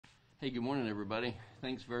Hey, good morning, everybody.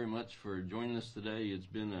 Thanks very much for joining us today. It's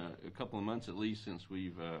been a couple of months at least since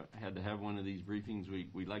we've had to have one of these briefings.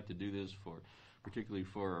 We like to do this particularly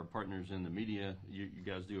for our partners in the media. You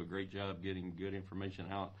guys do a great job getting good information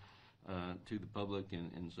out to the public,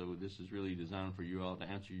 and so this is really designed for you all to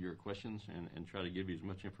answer your questions and try to give you as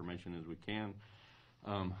much information as we can.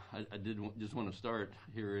 I just want to start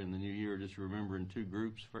here in the new year just remembering two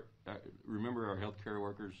groups. Remember our healthcare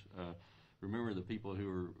workers. Remember the people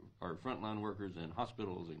who are frontline workers in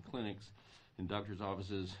hospitals and clinics and doctors'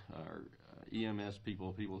 offices, our EMS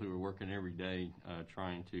people who are working every day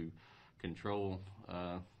trying to control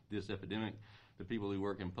this epidemic, the people who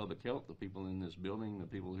work in public health, the people in this building, the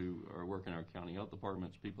people who are working our county health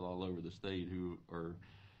departments, people all over the state who are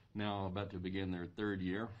now about to begin their third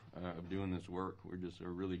year of doing this work. We're just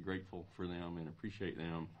really grateful for them and appreciate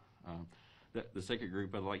them. The second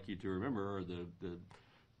group I'd like you to remember are the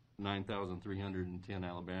 9,310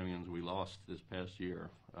 Alabamians we lost this past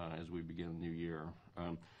year as we begin the new year.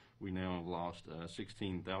 We now have lost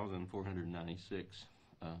 16,496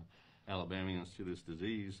 Alabamians to this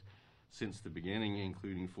disease since the beginning,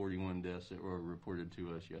 including 41 deaths that were reported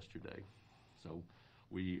to us yesterday. So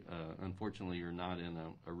we unfortunately are not in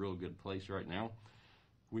a real good place right now.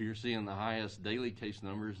 We are seeing the highest daily case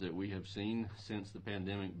numbers that we have seen since the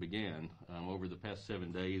pandemic began. Over the past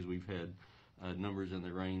 7 days, we've had numbers in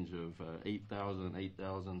the range of 8,000,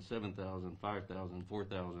 8,000, 7,000, 5,000,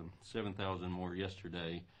 4,000, 7,000 more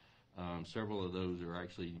yesterday. Several of those are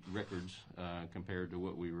actually records compared to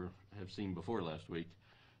what we have seen before last week.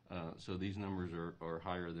 So these numbers are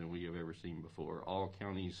higher than we have ever seen before. All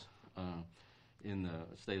counties in the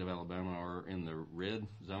state of Alabama are in the red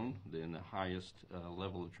zone, in the highest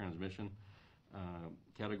level of transmission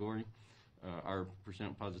category. Our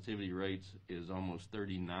percent positivity rates is almost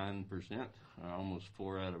 39%. Almost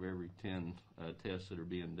 4 out of every 10 tests that are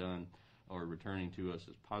being done are returning to us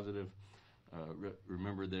as positive.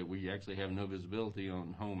 Remember that we actually have no visibility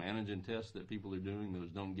on home antigen tests that people are doing. Those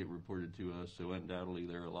don't get reported to us, so undoubtedly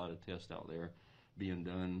there are a lot of tests out there being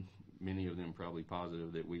done, many of them probably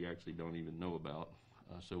positive, that we actually don't even know about.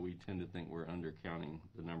 So we tend to think we're undercounting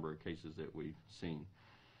the number of cases that we've seen.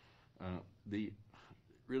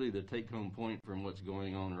 Really the take-home point from what's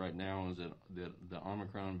going on right now is that the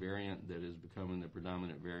Omicron variant that is becoming the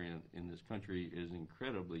predominant variant in this country is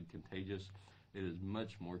incredibly contagious. It is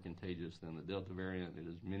much more contagious than the Delta variant. It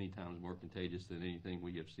is many times more contagious than anything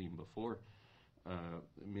we have seen before.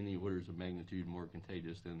 Many orders of magnitude more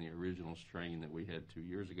contagious than the original strain that we had 2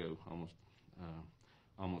 years ago,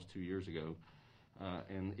 almost 2 years ago.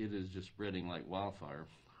 And it is just spreading like wildfire.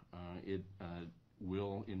 It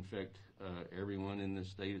will infect everyone in this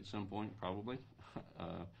state at some point, probably,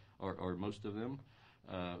 or most of them.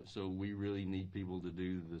 So we really need people to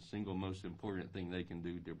do the single most important thing they can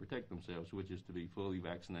do to protect themselves, which is to be fully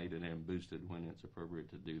vaccinated and boosted when it's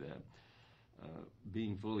appropriate to do that.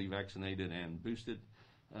 Being fully vaccinated and boosted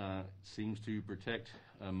seems to protect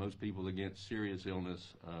most people against serious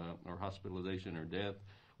illness or hospitalization or death.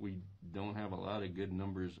 We don't have a lot of good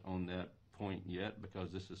numbers on that point yet because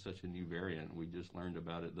this is such a new variant. We just learned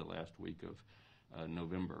about it the last week of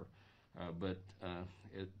November. But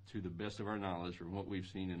to the best of our knowledge, from what we've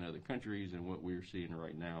seen in other countries and what we're seeing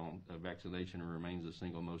right now, vaccination remains the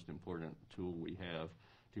single most important tool we have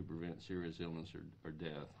to prevent serious illness or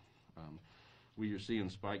death. We are seeing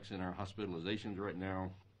spikes in our hospitalizations right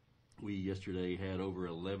now. We yesterday had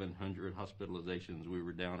over 1,100 hospitalizations. We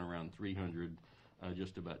were down around 300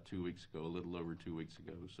 just about 2 weeks ago, a little over 2 weeks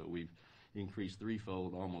ago. So we've increased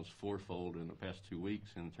threefold, almost fourfold in the past 2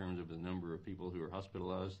 weeks in terms of the number of people who are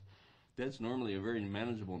hospitalized. That's normally a very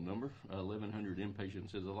manageable number. 1,100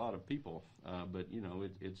 inpatients is a lot of people, but you know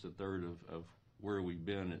it's a third of where we've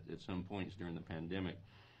been at some points during the pandemic.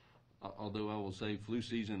 Although I will say flu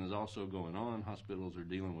season is also going on, hospitals are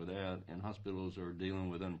dealing with that, and hospitals are dealing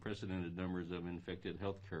with unprecedented numbers of infected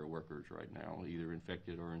healthcare workers right now, either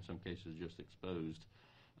infected or in some cases just exposed.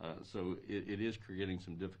 So it is creating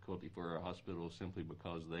some difficulty for our hospitals simply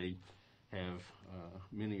because they have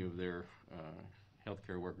many of their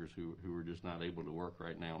healthcare workers who are just not able to work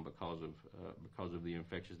right now because of the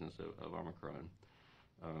infectiousness of Omicron.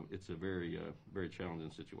 It's a very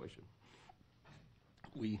challenging situation.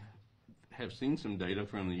 We have seen some data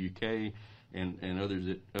from the UK and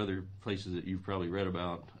other places that you've probably read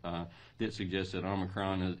about that suggest that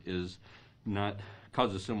Omicron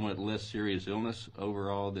causes somewhat less serious illness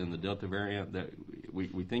overall than the Delta variant. That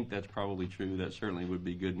we think that's probably true. That certainly would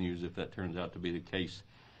be good news if that turns out to be the case.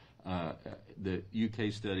 The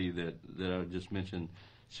UK study that I just mentioned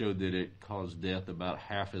showed that it caused death about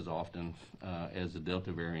half as often as the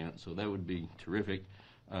Delta variant, so that would be terrific.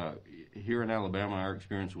 Here in Alabama, our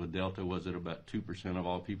experience with Delta was that about 2% of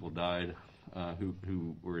all people died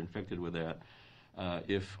who were infected with that.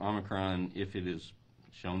 If Omicron, if it is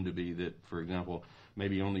shown to be that, for example,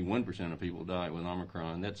 maybe only 1% of people die with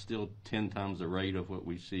Omicron, that's still 10 times the rate of what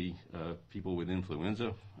we see people with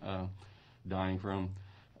influenza dying from.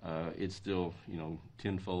 It's still,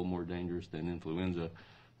 tenfold more dangerous than influenza.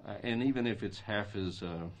 And even if it's half as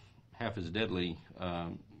deadly,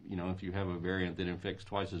 if you have a variant that infects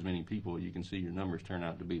twice as many people, you can see your numbers turn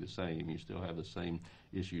out to be the same. You still have the same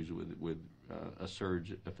issues with a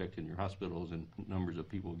surge affecting your hospitals and numbers of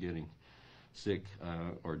people getting sick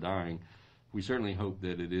or dying. We certainly hope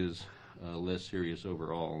that it is less serious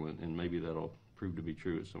overall, and maybe that'll prove to be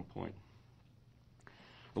true at some point.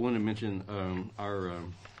 I want to mention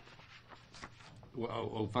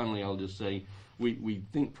finally, I'll just say we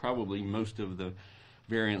think probably most of the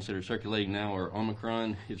variants that are circulating now are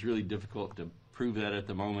Omicron. It's really difficult to prove that at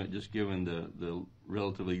the moment, just given the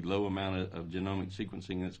relatively low amount of genomic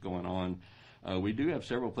sequencing that's going on. We do have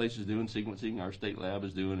several places doing sequencing. Our state lab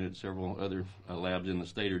is doing it. Several other labs in the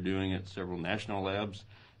state are doing it. Several national labs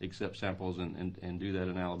accept samples and do that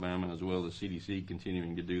in Alabama, as well as CDC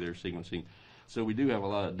continuing to do their sequencing. So we do have a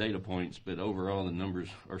lot of data points, but overall the numbers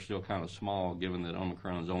are still kind of small, given that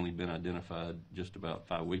Omicron has only been identified just about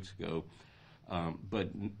 5 weeks ago. But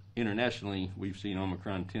internationally, we've seen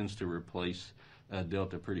Omicron tends to replace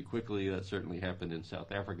Delta pretty quickly. That certainly happened in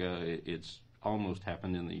South Africa. It's almost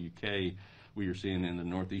happened in the UK. We are seeing in the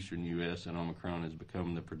northeastern U.S., and Omicron has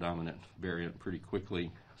become the predominant variant pretty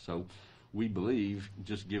quickly. So we believe,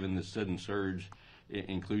 just given the sudden surge,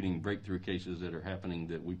 including breakthrough cases that are happening,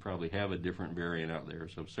 that we probably have a different variant out there.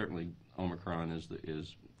 So certainly Omicron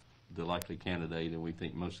is the likely candidate, and we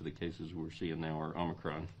think most of the cases we're seeing now are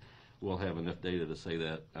Omicron. We'll have enough data to say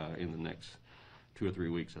that in the next 2 or 3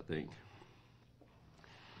 weeks, I think.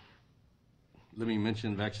 Let me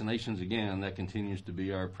mention vaccinations again. That continues to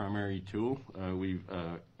be our primary tool. We've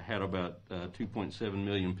had about 2.7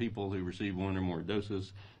 million people who received 1 or more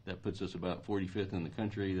doses. That puts us about 45th in the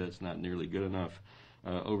country. That's not nearly good enough.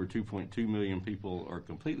 Over 2.2 million people are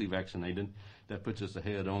completely vaccinated. That puts us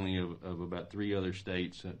ahead only of about 3 other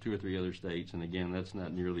states, 2 or 3 other states. And again, that's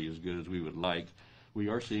not nearly as good as we would like. We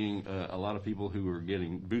are seeing a lot of people who are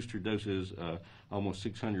getting booster doses. Almost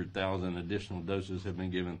 600,000 additional doses have been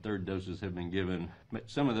given. Third doses have been given.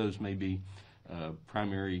 Some of those may be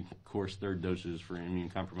primary course third doses for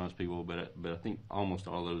immune-compromised people, but I think almost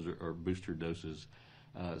all those are booster doses.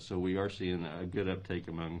 So we are seeing a good uptake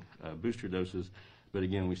among booster doses. But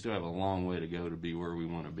again, we still have a long way to go to be where we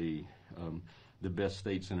want to be. The best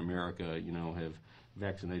states in America, have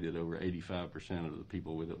vaccinated over 85% of the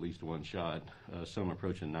people with at least 1 shot, some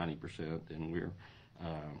approaching 90%, and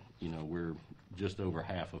we're just over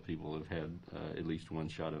half of people have had at least 1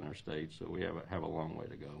 shot in our state, so we have a long way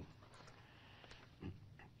to go.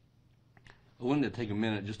 I wanted to take a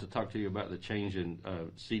minute just to talk to you about the change in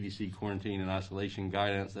CDC quarantine and isolation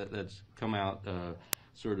guidance that's come out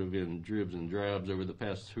sort of in dribs and drabs over the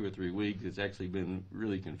past 2 or 3 weeks. It's actually been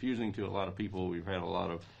really confusing to a lot of people. We've had a lot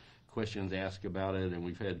of questions asked about it, and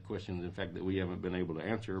we've had questions, in fact, that we haven't been able to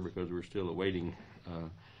answer because we're still awaiting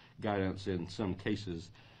guidance in some cases.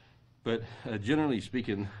 But generally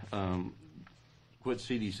speaking, what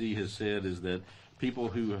CDC has said is that people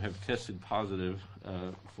who have tested positive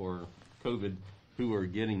for COVID, who are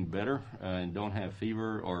getting better and don't have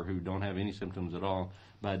fever or who don't have any symptoms at all,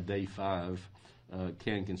 by day 5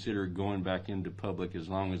 can consider going back into public as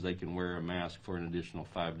long as they can wear a mask for an additional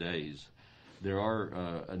 5 days. There are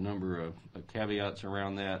a number of caveats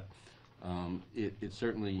around that. It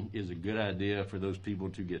certainly is a good idea for those people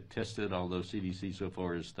to get tested, although CDC so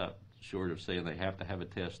far has stopped short of saying they have to have a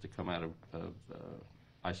test to come out of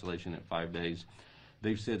isolation at 5 days.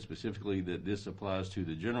 They've said specifically that this applies to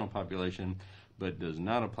the general population, but does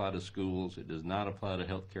not apply to schools. It does not apply to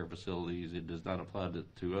healthcare facilities. It does not apply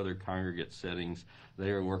to other congregate settings.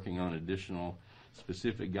 They are working on additional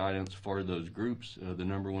specific guidance for those groups. The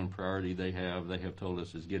number 1 priority they have told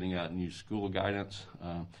us, is getting out new school guidance.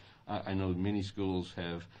 I know many schools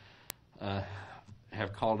have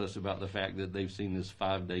called us about the fact that they've seen this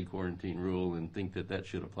 5-day quarantine rule and think that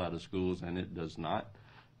should apply to schools, and it does not.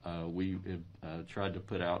 We have tried to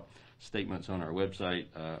put out statements on our website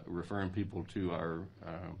referring people to our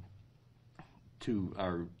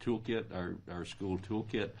toolkit, our school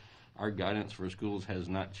toolkit. Our guidance for schools has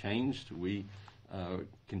not changed. We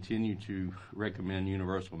continue to recommend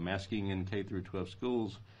universal masking in K through 12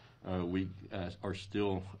 schools. We are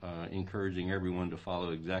still encouraging everyone to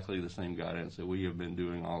follow exactly the same guidance that we have been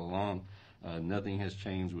doing all along. Nothing has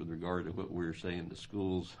changed with regard to what we're saying to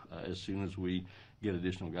schools. As soon as we get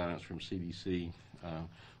additional guidance from CDC,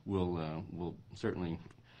 we'll certainly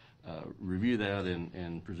review that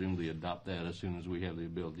and presumably adopt that as soon as we have the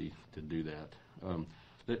ability to do that.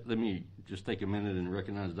 Let me just take a minute and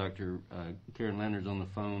recognize Dr. Karen Landers on the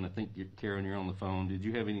phone. I think, Karen, you're on the phone. Did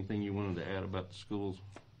you have anything you wanted to add about the schools?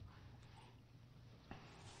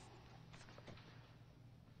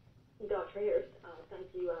 Dr. Harris, thank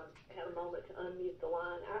you. I had a moment to unmute the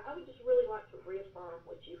line. I would just really like to reaffirm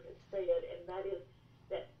what you had said, and that is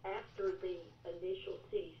that after the initial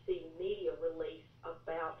CDC media release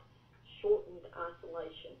about shortened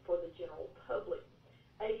isolation for the general public,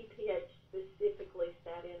 ADPH specifically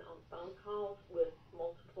sat in on phone calls with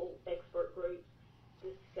multiple expert groups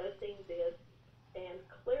discussing this and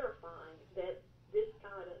clarifying that this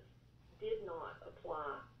guidance did not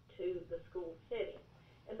apply to the school setting.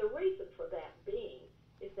 And the reason for that being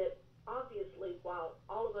is that obviously while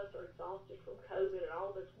all of us are exhausted from COVID and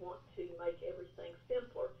all of us want to make everything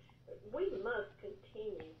simpler, we must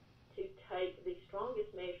continue to take the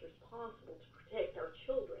strongest measures possible to protect our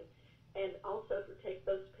children and also protect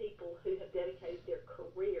those people who have dedicated their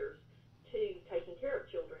careers to taking care of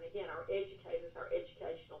children. Again, our educators, our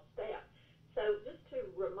educational staff. So just to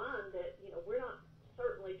remind that, we're not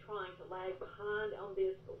certainly trying to lag behind on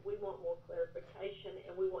this, but we want more clarification,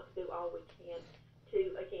 and we want to do all we can to,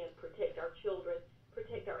 again, protect our children,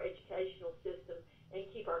 protect our educational system, and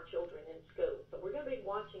keep our children in school. So we're going to be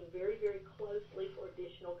watching very, very closely for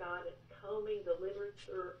additional guidance, combing the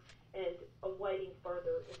literature, and awaiting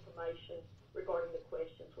further information regarding the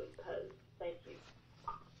questions we posed. Thank you.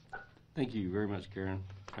 Thank you very much, Karen.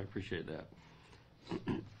 I appreciate that.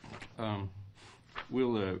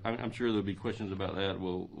 I'm sure there'll be questions about that.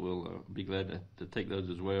 We'll be glad to take those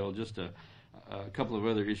as well. Just a couple of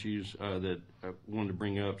other issues that I wanted to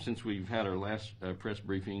bring up. Since we've had our last press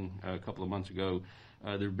briefing a couple of months ago,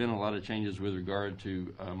 there have been a lot of changes with regard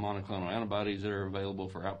to monoclonal antibodies that are available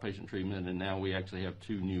for outpatient treatment, and now we actually have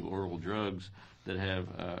 2 new oral drugs that have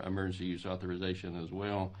emergency use authorization as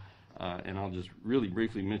well. And I'll just really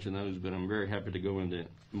briefly mention those, but I'm very happy to go into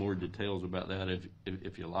more details about that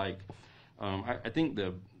if you like. I think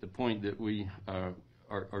the point that we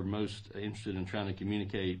are most interested in trying to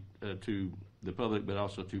communicate to the public, but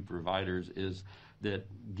also to providers, is that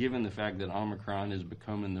given the fact that Omicron is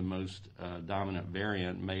becoming the most dominant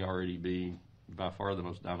variant, may already be by far the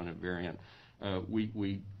most dominant variant,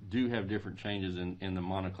 we do have different changes in the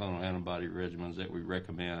monoclonal antibody regimens that we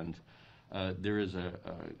recommend. There is a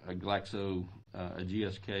Glaxo, a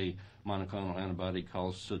GSK monoclonal antibody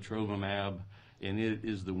called sotrovimab, and it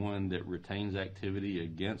is the one that retains activity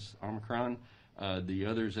against Omicron. The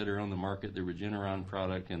others that are on the market, the Regeneron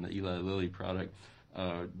product and the Eli Lilly product,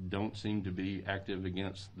 don't seem to be active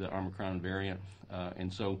against the Omicron variant.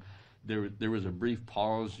 And so there was a brief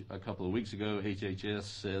pause a couple of weeks ago. HHS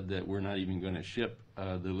said that we're not even going to ship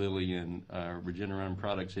the Lilly and Regeneron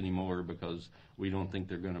products anymore because we don't think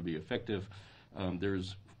they're going to be effective.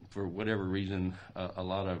 There's, for whatever reason, a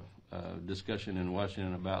lot of discussion in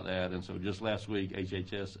Washington about that. And so just last week,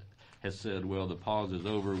 HHS has said, well, the pause is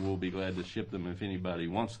over. We'll be glad to ship them if anybody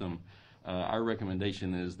wants them. Our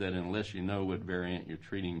recommendation is that unless you know what variant you're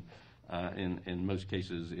treating, in most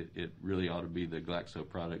cases, it really ought to be the Glaxo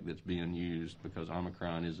product that's being used because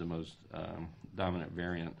Omicron is the most dominant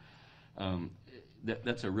variant.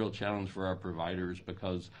 That's a real challenge for our providers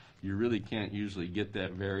because you really can't usually get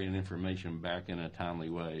that variant information back in a timely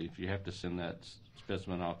way. If you have to send that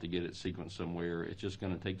specimen off to get it sequenced somewhere, it's just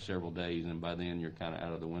going to take several days, and by then you're kind of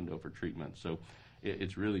out of the window for treatment. So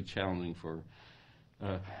it's really challenging for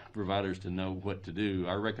providers to know what to do.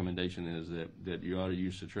 Our recommendation is that you ought to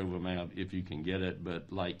use sotrovimab if you can get it, but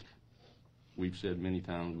like we've said many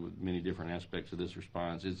times with many different aspects of this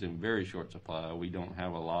response, it's in very short supply. We don't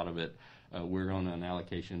have a lot of it. We're on an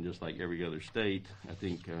allocation just like every other state. I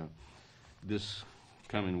think this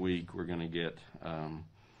coming week we're going to get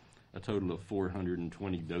a total of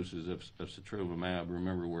 420 doses of sotrovimab.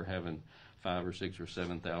 Remember, we're having 5,000 or 6,000 or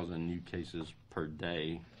 7,000 new cases per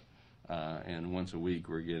day. And once a week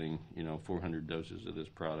we're getting 400 doses of this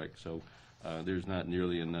product. So there's not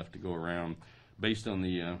nearly enough to go around. Based on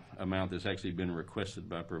the amount that's actually been requested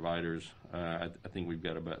by providers, I think we've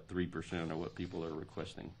got about 3% of what people are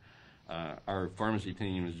requesting. Our pharmacy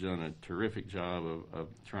team has done a terrific job of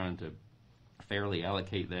trying to fairly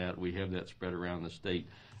allocate that. We have that spread around the state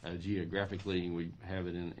geographically. We have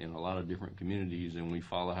it in a lot of different communities, and we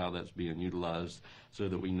follow how that's being utilized so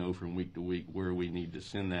that we know from week to week where we need to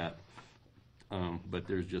send that. But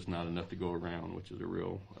there's just not enough to go around, which is a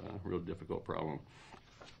real difficult problem.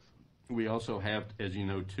 We also have, as you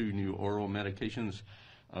know, 2 new oral medications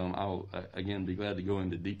I'll, again, be glad to go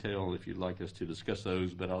into detail if you'd like us to discuss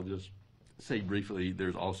those, but I'll just say briefly,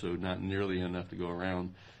 there's also not nearly enough to go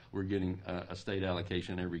around. We're getting a state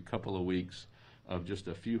allocation every couple of weeks of just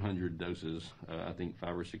a few hundred doses, I think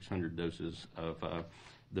 500 or 600 doses of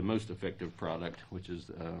the most effective product, which is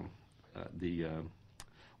the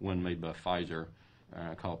one made by Pfizer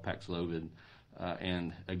called Paxlovid.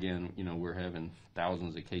 And again, we're having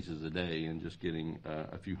thousands of cases a day and just getting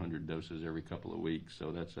a few hundred doses every couple of weeks.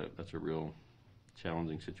 So that's a real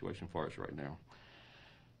challenging situation for us right now.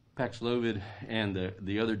 Paxlovid and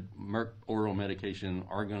the other Merck oral medication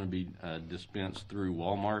are going to be dispensed through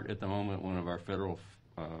Walmart at the moment, one of our federal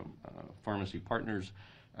pharmacy partners.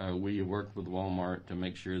 We have worked with Walmart to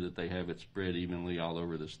make sure that they have it spread evenly all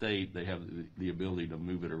over the state. They have the ability to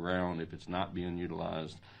move it around if it's not being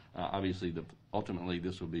utilized. Obviously, ultimately,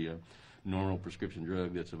 this will be a normal prescription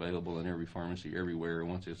drug that's available in every pharmacy everywhere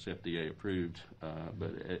once it's FDA approved.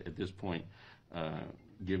 But at this point,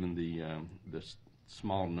 given the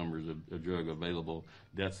small numbers of drug available,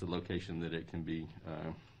 that's the location that it can be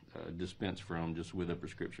dispensed from, just with a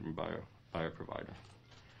prescription by a provider.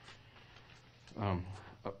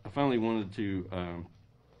 I finally wanted to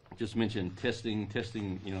just mention testing.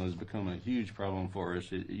 Testing, has become a huge problem for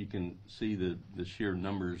us. You can see the sheer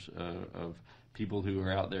numbers of people who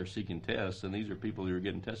are out there seeking tests, and these are people who are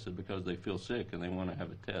getting tested because they feel sick and they want to have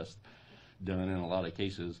a test done in a lot of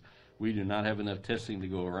cases. We do not have enough testing to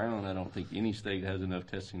go around. I don't think any state has enough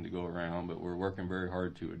testing to go around, but we're working very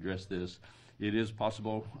hard to address this. It is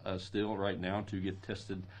possible still right now to get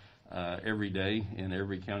tested every day in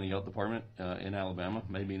every county health department in Alabama,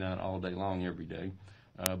 maybe not all day long every day,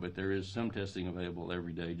 but there is some testing available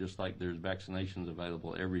every day, just like there's vaccinations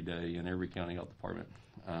available every day in every county health department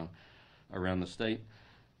around the state.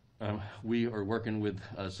 We are working with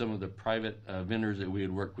some of the private vendors that we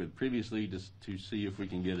had worked with previously to see if we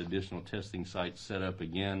can get additional testing sites set up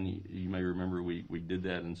again. You may remember we did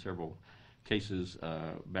that in several cases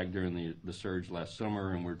back during the surge last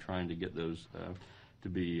summer, and we're trying to get those to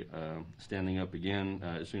be standing up again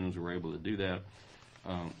as soon as we're able to do that.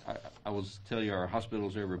 I will tell you, our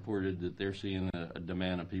hospitals have reported that they're seeing a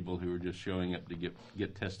demand of people who are just showing up to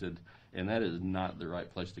get tested, and that is not the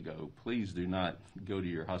right place to go. Please do not go to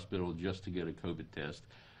your hospital just to get a COVID test.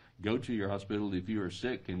 Go to your hospital if you are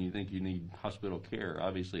sick and you think you need hospital care.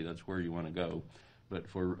 Obviously, that's where you want to go. But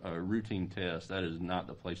for a routine test, that is not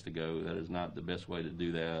the place to go. That is not the best way to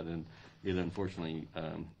do that, and it unfortunately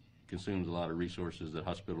consumes a lot of resources that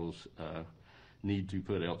hospitals need to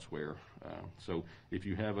put elsewhere. So if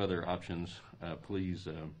you have other options, please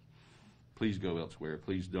go elsewhere.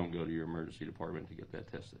 Please don't go to your emergency department to get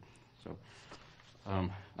that tested. So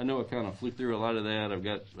I know I kind of flew through a lot of that. I've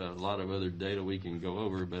got a lot of other data we can go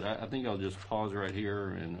over, but I think I'll just pause right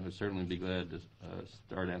here, and I'd certainly be glad to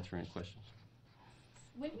start answering questions.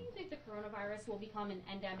 When do you think the coronavirus will become an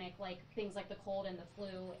endemic, like things like the cold and the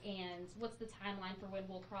flu, and what's the timeline for when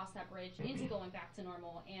we'll cross that bridge into going back to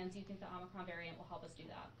normal, and do you think the Omicron variant will help us do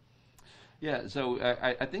that? Yeah, so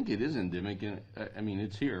I think it is endemic, and I mean,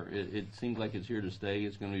 it's here. It seems like it's here to stay.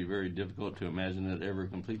 It's going to be very difficult to imagine it ever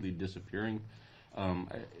completely disappearing.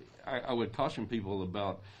 I would caution people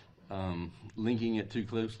about linking it too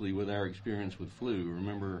closely with our experience with flu.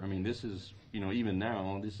 Remember, I mean, this is, even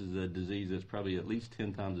now, this is a disease that's probably at least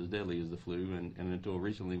 10 times as deadly as the flu, and until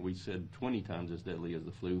recently we said 20 times as deadly as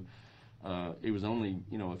the flu. It was only,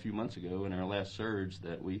 a few months ago in our last surge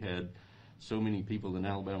that we had so many people in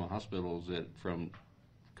Alabama hospitals that from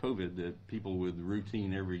COVID that people with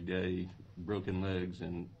routine everyday broken legs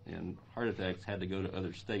and heart attacks had to go to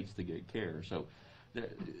other states to get care. So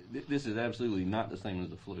this is absolutely not the same as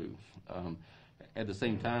the flu. At the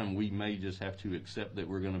same time, we may just have to accept that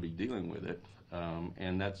we're going to be dealing with it,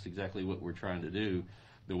 and that's exactly what we're trying to do.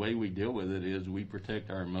 The way we deal with it is we protect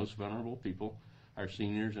our most vulnerable people, our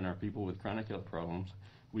seniors and our people with chronic health problems.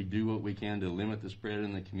 We do what we can to limit the spread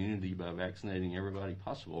in the community by vaccinating everybody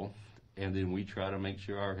possible, and then we try to make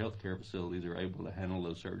sure our healthcare facilities are able to handle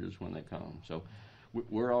those surges when they come. So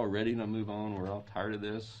we're all ready to move on. We're all tired of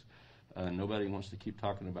this. Nobody wants to keep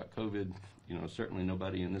talking about COVID. Certainly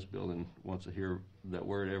nobody in this building wants to hear that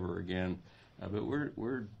word ever again. But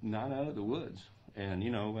we're not out of the woods. And,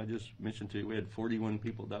 I just mentioned to you, we had 41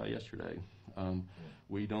 people die yesterday.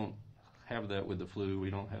 We don't have that with the flu. We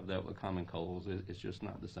don't have that with common colds. It's just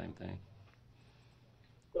not the same thing.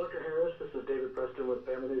 Dr. Harris, this is David Preston with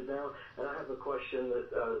Family News Now, and I have a question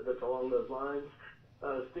that's along those lines.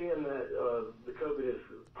 Seeing that the COVID is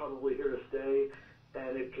probably here to stay,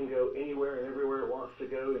 and it can go anywhere and everywhere it wants to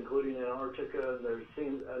go, including Antarctica,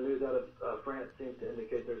 and news out of France seems to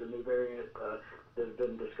indicate there's a new variant that has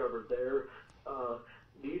been discovered there.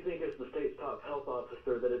 do you think, as the state's top health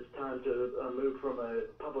officer, that it's time to move from a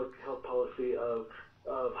public health policy of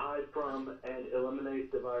hide from and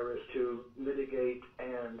eliminate the virus to mitigate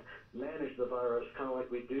and manage the virus, kind of like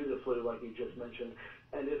we do the flu, like you just mentioned?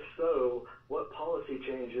 And if so, what policy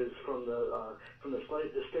changes from the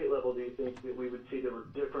state level do you think that we would see that were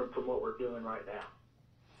different from what we're doing right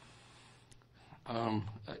now?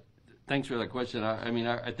 Thanks for that question.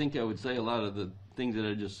 I think I would say a lot of the things that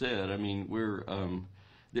I just said. I mean,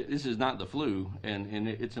 this is not the flu, and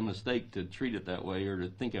it's a mistake to treat it that way or to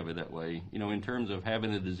think of it that way. In terms of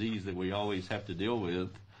having a disease that we always have to deal with,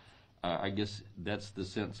 I guess that's the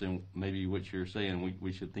sense in maybe what you're saying.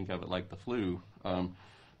 We should think of it like the flu.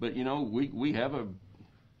 But we have a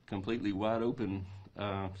completely wide open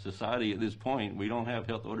society at this point. We don't have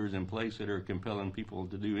health orders in place that are compelling people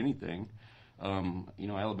to do anything.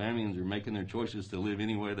 Alabamians are making their choices to live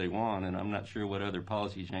any way they want, and I'm not sure what other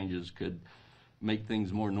policy changes could make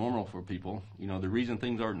things more normal for people. The reason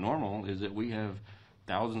things aren't normal is that we have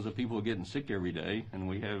thousands of people getting sick every day, and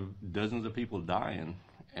we have dozens of people dying.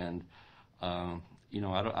 And, I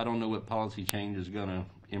don't know what policy change is going to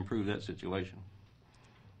improve that situation.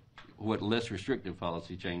 What less restrictive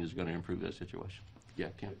policy change is going to improve that situation. Yeah,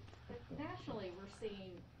 Kim. Nationally, we're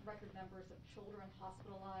seeing record numbers of children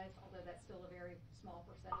hospitalized, although that's still a very small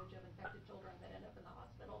percentage of infected children that end up in the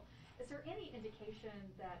hospital. Is there any indication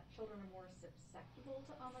that children are more susceptible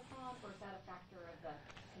to Omicron, or is that a factor of the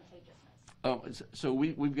contagiousness? So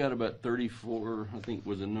we've got about 34, I think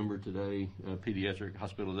was a number today, pediatric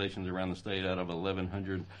hospitalizations around the state out of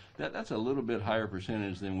 1,100. That's a little bit higher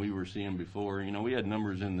percentage than we were seeing before. We had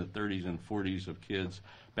numbers in the 30s and 40s of kids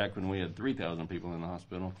back when we had 3,000 people in the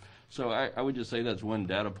hospital. So I would just say that's one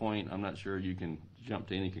data point. I'm not sure you can jump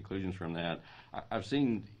to any conclusions from that. I've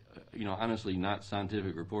seen, honestly, not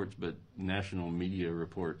scientific reports, but national media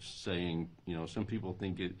reports saying, some people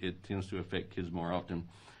think it tends to affect kids more often.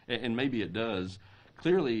 And maybe it does.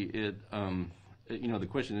 Clearly, the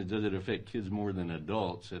question is, does it affect kids more than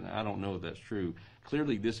adults? And I don't know if that's true.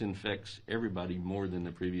 Clearly, this infects everybody more than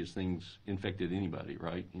the previous things infected anybody,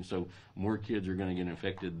 right? And so more kids are going to get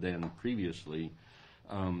infected than previously.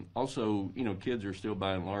 Also, kids are still,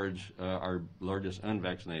 by and large, our largest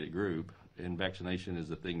unvaccinated group, and vaccination is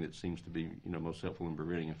the thing that seems to be, most helpful in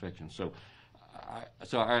preventing infection. So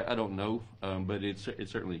I don't know, but it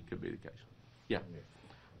certainly could be the case. Yeah.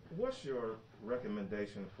 What's your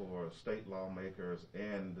recommendation for state lawmakers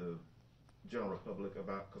and the general public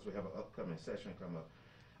because we have an upcoming session coming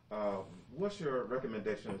up? What's your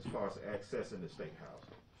recommendation as far as accessing the state house?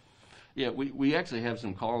 Yeah, we actually have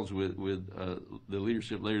some calls with the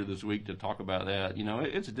leadership later this week to talk about that.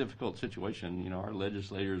 It's a difficult situation. Our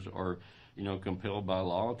legislators are, compelled by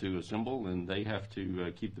law to assemble, and they have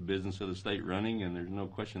to keep the business of the state running, and there's no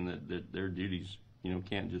question that their duties,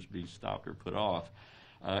 can't just be stopped or put off.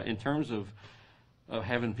 In terms of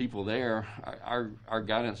having people there, our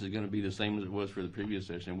guidance is going to be the same as it was for the previous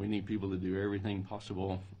session. We need people to do everything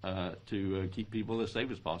possible to keep people as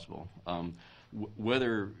safe as possible.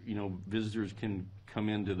 Whether visitors can come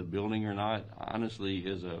into the building or not, honestly,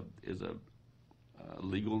 is a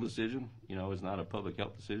legal decision. It's not a public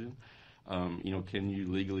health decision. Can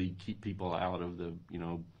you legally keep people out of the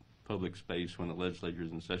public space when the legislature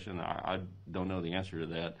is in session? I don't know the answer to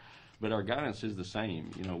that. But our guidance is the same.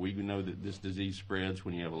 We know that this disease spreads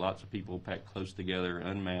when you have lots of people packed close together,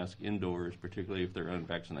 unmasked, indoors, particularly if they're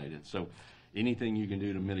unvaccinated. So anything you can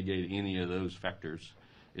do to mitigate any of those factors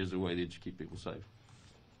is the way that you keep people safe.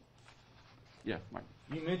 Yeah, Mike.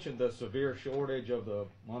 You mentioned the severe shortage of the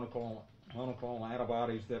monoclonal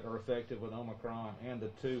antibodies that are effective with Omicron and the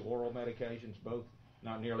 2 oral medications, both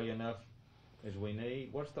not nearly enough as we need.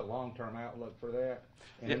 What's the long-term outlook for that?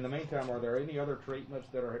 And in the meantime, are there any other treatments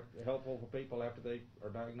that are helpful for people after they are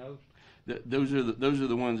diagnosed? Those are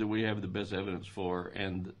the ones that we have the best evidence for,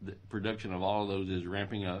 and the production of all of those is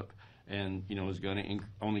ramping up, and is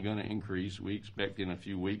only going to increase. We expect in a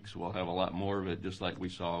few weeks we'll have a lot more of it, just like we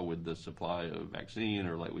saw with the supply of vaccine,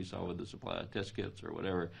 or like we saw with the supply of test kits, or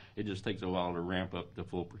whatever. It just takes a while to ramp up to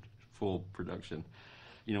full production.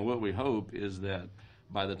 What we hope is that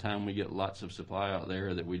by the time we get lots of supply out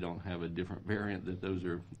there, that we don't have a different variant that those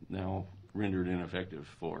are now rendered ineffective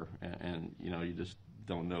for, and you just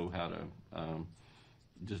don't know how to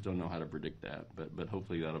predict that. But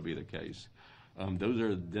hopefully that'll be the case. Those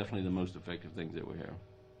are definitely the most effective things that we have.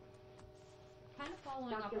 Kind of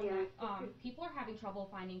following up on that, people are having trouble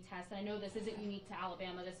finding tests. And I know this isn't unique to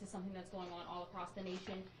Alabama. This is something that's going on all across the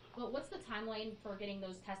nation. But what's the timeline for getting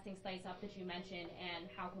those testing sites up that you mentioned, and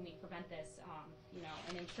how can we prevent this,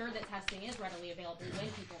 and ensure that testing is readily available when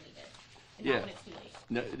people need it? and Yeah. not when it's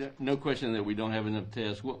too late. No question that we don't have enough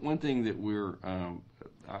tests. One thing that we're,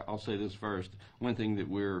 I'll say this first, one thing that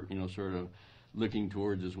we're, sort of looking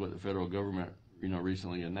towards is what the federal government,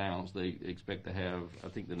 recently announced. They expect to have, I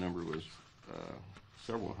think the number was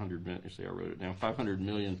several hundred million, see, I wrote it down, 500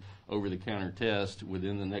 million over-the-counter tests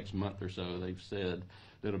within the next month or so, they've said,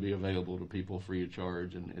 that'll be available to people free of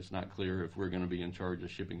charge, and it's not clear if we're going to be in charge of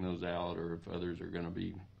shipping those out or if others are going to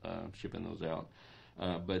be shipping those out.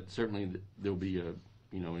 But certainly there'll be a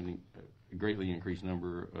greatly increased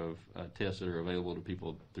number of tests that are available to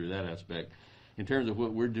people through that aspect. In terms of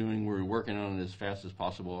what we're doing, we're working on it as fast as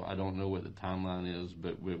possible. I don't know what the timeline is,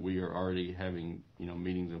 but we are already having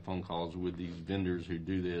meetings and phone calls with these vendors who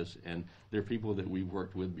do this, and they're people that we've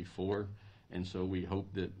worked with before, and so we hope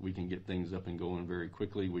that we can get things up and going very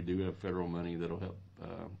quickly. We do have federal money that'll help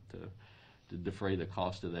to defray the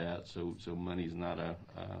cost of that, so money's not a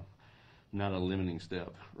limiting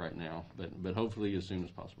step right now, but hopefully as soon as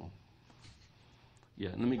possible. Yeah,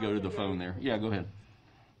 let me go to the phone there. Yeah, go ahead.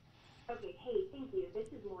 Okay, hey, thank you. This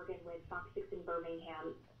is Morgan with Fox 6 in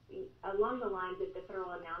Birmingham. Along the lines of the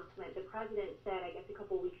federal announcement, the president said, I guess a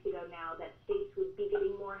couple weeks ago now, that states would be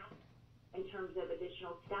getting more in terms of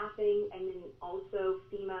additional staffing, and then also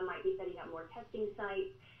FEMA might be setting up more testing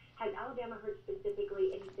sites. Has Alabama heard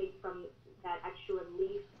specifically anything from that extra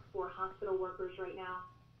relief for hospital workers right now?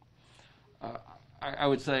 I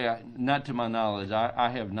would say, not to my knowledge, I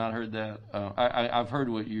have not heard that. I've heard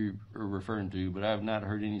what you are referring to, but I have not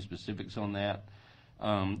heard any specifics on that.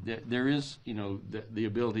 There is, the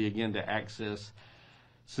ability, again, to access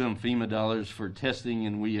some FEMA dollars for testing,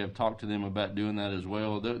 and we have talked to them about doing that as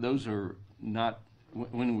well. Those are not,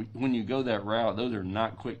 when you go that route, those are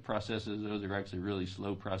not quick processes. Those are actually really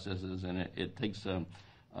slow processes, and it takes a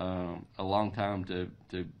long time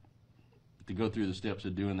to go through the steps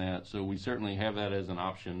of doing that. So we certainly have that as an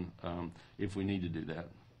option if we need to do that.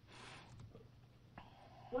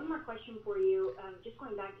 One more question for you. Just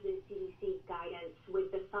going back to the CDC guidance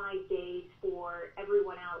with the 5 days for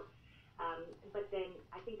everyone else, but then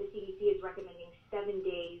I think the CDC is recommending 7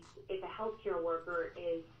 days if a healthcare worker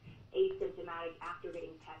is asymptomatic after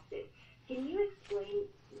getting tested. Can you explain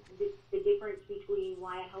the difference between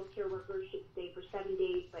why a healthcare worker should stay for 7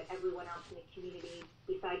 days, but everyone else in the community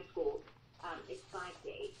besides schools, it's 5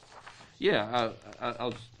 days? Yeah,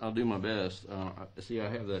 I'll do my best. See, I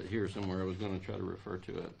have that here somewhere. I was going to try to refer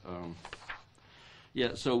to it.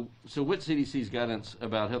 Yeah, so what CDC's guidance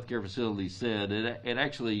about healthcare facilities said, it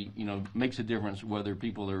actually, makes a difference whether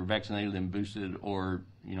people are vaccinated and boosted or,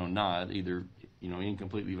 not, either,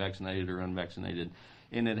 incompletely vaccinated or unvaccinated.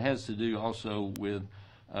 And it has to do also with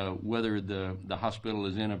whether the hospital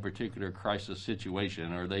is in a particular crisis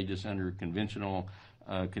situation. Are they just under conventional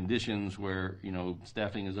conditions where,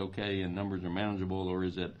 staffing is okay and numbers are manageable, or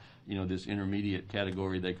is it, this intermediate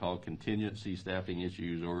category they call contingency staffing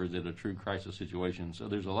issues, or is it a true crisis situation? So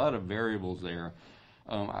there's a lot of variables there.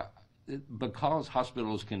 Because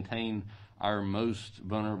hospitals contain our most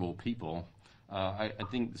vulnerable people, I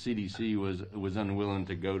think the CDC was unwilling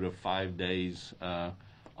to go to 5 days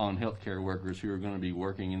on healthcare workers who are going to be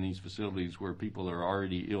working in these facilities where people are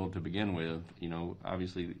already ill to begin with.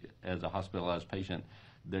 Obviously, as a hospitalized patient,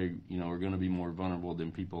 they are going to be more vulnerable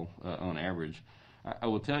than people on average. I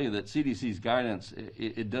will tell you that CDC's guidance,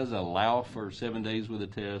 it does allow for 7 days with a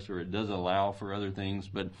test, or it does allow for other things,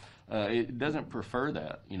 but it doesn't prefer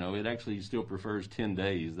that. It actually still prefers 10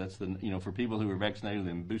 days. That's for people who are vaccinated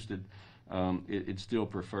and boosted, it still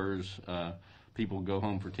prefers people go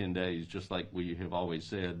home for 10 days, just like we have always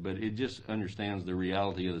said. But it just understands the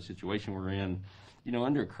reality of the situation we're in.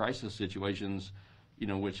 Under crisis situations,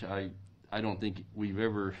 which I don't think we've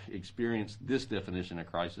ever experienced this definition of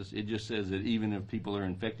crisis. It just says that even if people are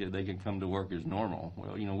infected, they can come to work as normal.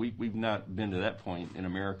 Well, we've not been to that point in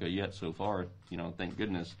America yet so far, thank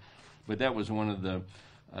goodness. But that was one of the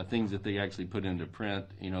things that they actually put into print,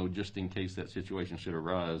 just in case that situation should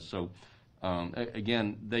arise. So,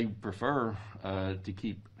 again, they prefer to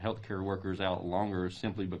keep healthcare workers out longer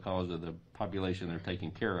simply because of the population they're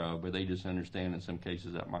taking care of, but they just understand in some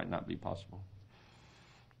cases that might not be possible.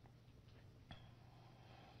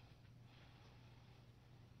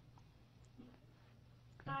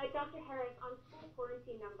 Dr. Harris, on school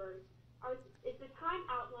quarantine numbers, is the time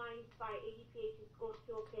outlined by ADPH's school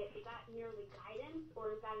toolkit, is that merely guidance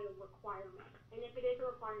or is that a requirement? And if it is a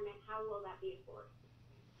requirement, how will that be enforced?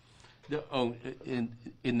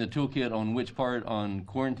 In the toolkit on which part? On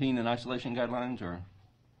quarantine and isolation guidelines, or?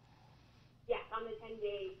 Yes, on the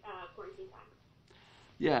 10-day quarantine time.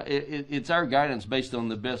 Yeah, it's our guidance based on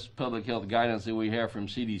the best public health guidance that we have from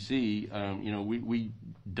CDC. We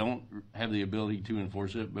don't have the ability to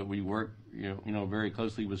enforce it, but we work very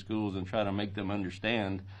closely with schools and try to make them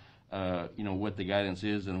understand, what the guidance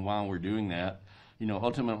is and why we're doing that.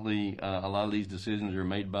 Ultimately, a lot of these decisions are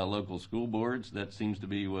made by local school boards. That seems to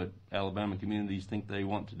be what Alabama communities think they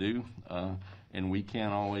want to do, and we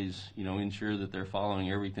can't always, ensure that they're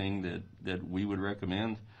following everything that we would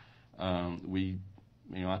recommend.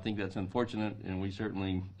 I think that's unfortunate, and we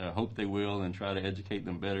certainly hope they will and try to educate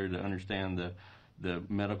them better to understand the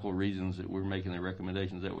medical reasons that we're making the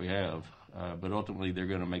recommendations that we have. But ultimately, they're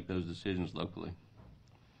going to make those decisions locally.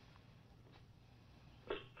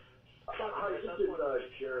 Hi, this is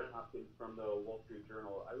Jared Hopkins from the Wall Street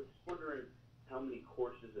Journal. I was just wondering how many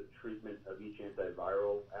courses of treatment of each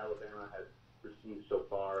antiviral Alabama has received so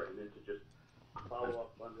far, and then to just follow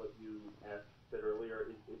up on what you said earlier,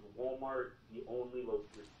 is Walmart the only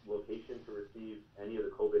location to receive any of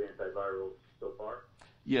the COVID antivirals so far?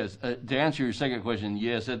 Yes. To answer your second question,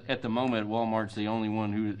 yes. At the moment, Walmart's the only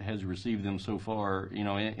one who has received them so far.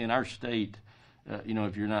 In our state,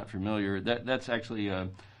 if you're not familiar, that's actually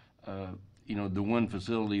the one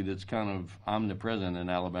facility that's kind of omnipresent in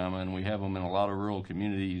Alabama, and we have them in a lot of rural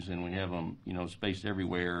communities, and we have them, spaced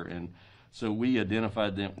everywhere. And so we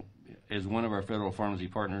identified them as one of our federal pharmacy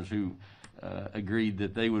partners who agreed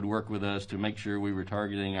that they would work with us to make sure we were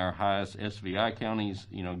targeting our highest SVI counties,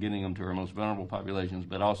 getting them to our most vulnerable populations,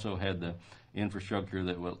 but also had the infrastructure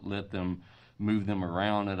that would let them move them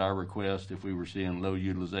around at our request if we were seeing low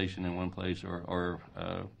utilization in one place or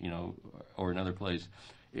another place.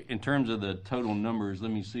 In terms of the total numbers, let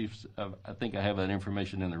me see if I think I have that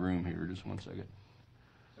information in the room here. Just one second.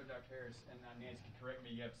 So, Dr. Harris, and Nancy can correct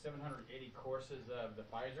me, you have 780 courses of the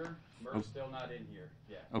Pfizer. Merck's still not in here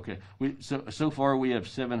yet. Okay. So far we have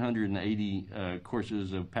 780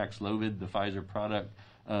 courses of Paxlovid, the Pfizer product.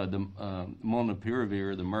 The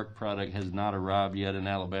Molnupiravir, the Merck product, has not arrived yet in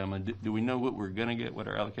Alabama. Do we know what we're going to get, what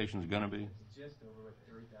our allocation is going to be? It's just over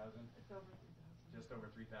 3,000. It's over 3,000. Just over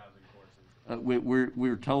 3,000 courses.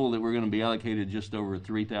 We're told that we're going to be allocated just over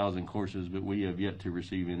 3,000 courses, but we have yet to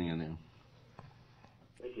receive any of them.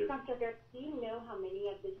 Thank you. Dr. Garrett, do you know how many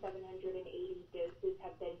of the 780 doses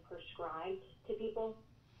have been prescribed to people?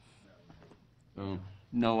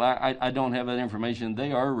 No, I don't have that information.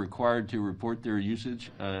 They are required to report their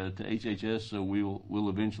usage to HHS, so we'll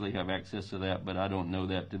eventually have access to that, but I don't know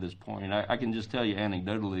that to this point. I can just tell you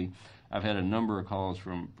anecdotally, I've had a number of calls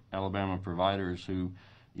from Alabama providers who,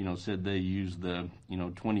 said they used the,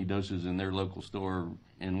 20 doses in their local store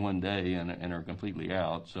in one day and are completely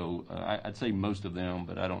out. So I'd say most of them,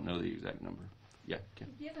 but I don't know the exact number. Yeah. Kim.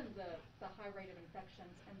 Given the high rate of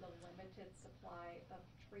infections and the limited supply of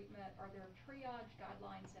treatment, are there triage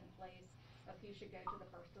guidelines in place of who should go to the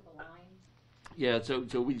first of the line? Yeah,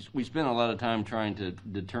 so we spent a lot of time trying to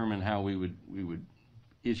determine how we would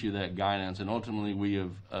issue that guidance, and ultimately we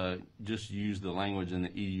have just used the language in the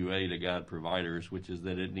EUA to guide providers, which is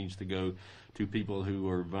that it needs to go to people who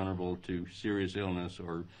are vulnerable to serious illness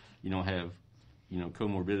or have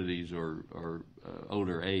comorbidities or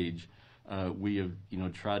older age. We have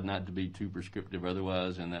tried not to be too prescriptive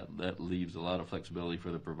otherwise, and that leaves a lot of flexibility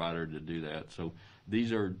for the provider to do that. So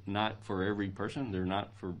these are not for every person. They're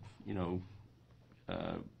not for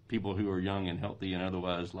people who are young and healthy and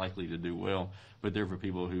otherwise likely to do well, but they're for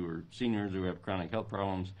people who are seniors who have chronic health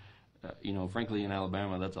problems. Frankly, in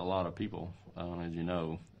Alabama, that's a lot of people, as you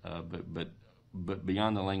know. But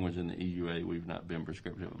beyond the language in the EUA, we've not been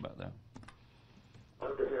prescriptive about that.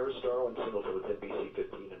 Dr. Harris, Darwin Singleton with NBC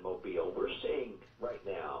 15 in Mobile. We're seeing right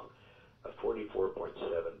now a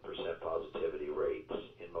 44.7% positivity rate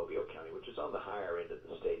in Mobile County, which is on the higher end of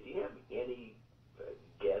the state. Do you have any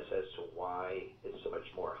guess as to why it's so much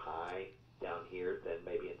more high down here than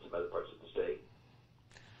maybe in some other parts of the state?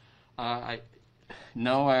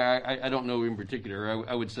 No, I don't know in particular.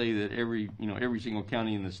 I would say that every single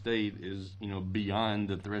county in the state is beyond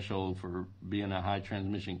the threshold for being a high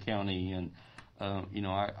transmission county, and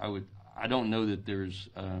I don't know that there's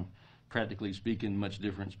practically speaking much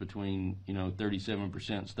difference between 37%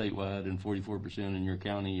 statewide and 44% in your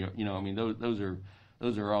county.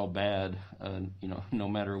 Those are all bad, no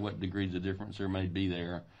matter what degrees of difference there may be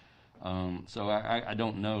there. So I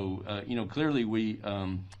don't know. Clearly we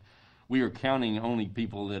are counting only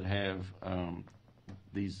people that have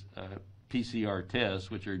these PCR tests,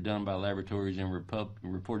 which are done by laboratories and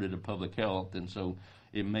reported to public health. And so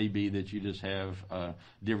it may be that you just have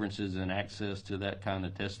differences in access to that kind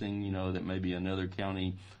of testing, that maybe another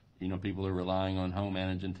county, people are relying on home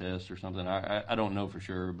antigen tests or something. I don't know for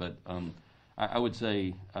sure, but I would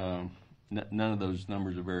say none of those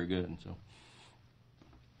numbers are very good. So,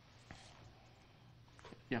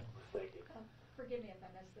 yeah. For forgive me if I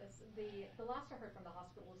missed this. The last I heard from the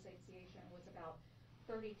Hospital Association was about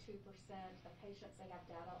 32% of patients they have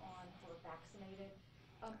data on were vaccinated.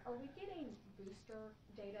 Are we getting booster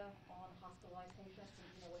data on hospitalized patients? Do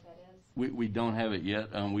you know what that is? We don't have it yet.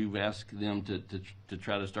 We've asked them to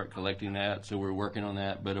try to start collecting that, so we're working on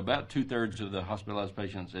that. But about 2/3 of the hospitalized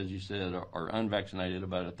patients, as you said, are unvaccinated.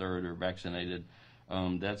 About 1/3 are vaccinated.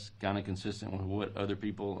 That's kind of consistent with what other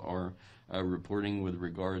people are reporting with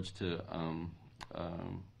regards to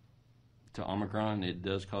Omicron. It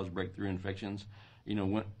does cause breakthrough infections. You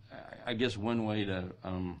know, I guess one way to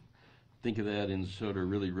think of that in sort of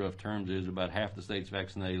really rough terms is about half the state's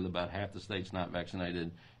vaccinated, about half the state's not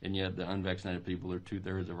vaccinated, and yet the unvaccinated people are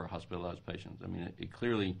 2/3 of our hospitalized patients. I mean, it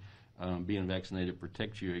clearly, being vaccinated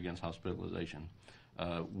protects you against hospitalization.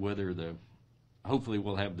 Hopefully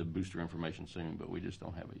we'll have the booster information soon, but we just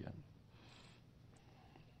don't have it yet.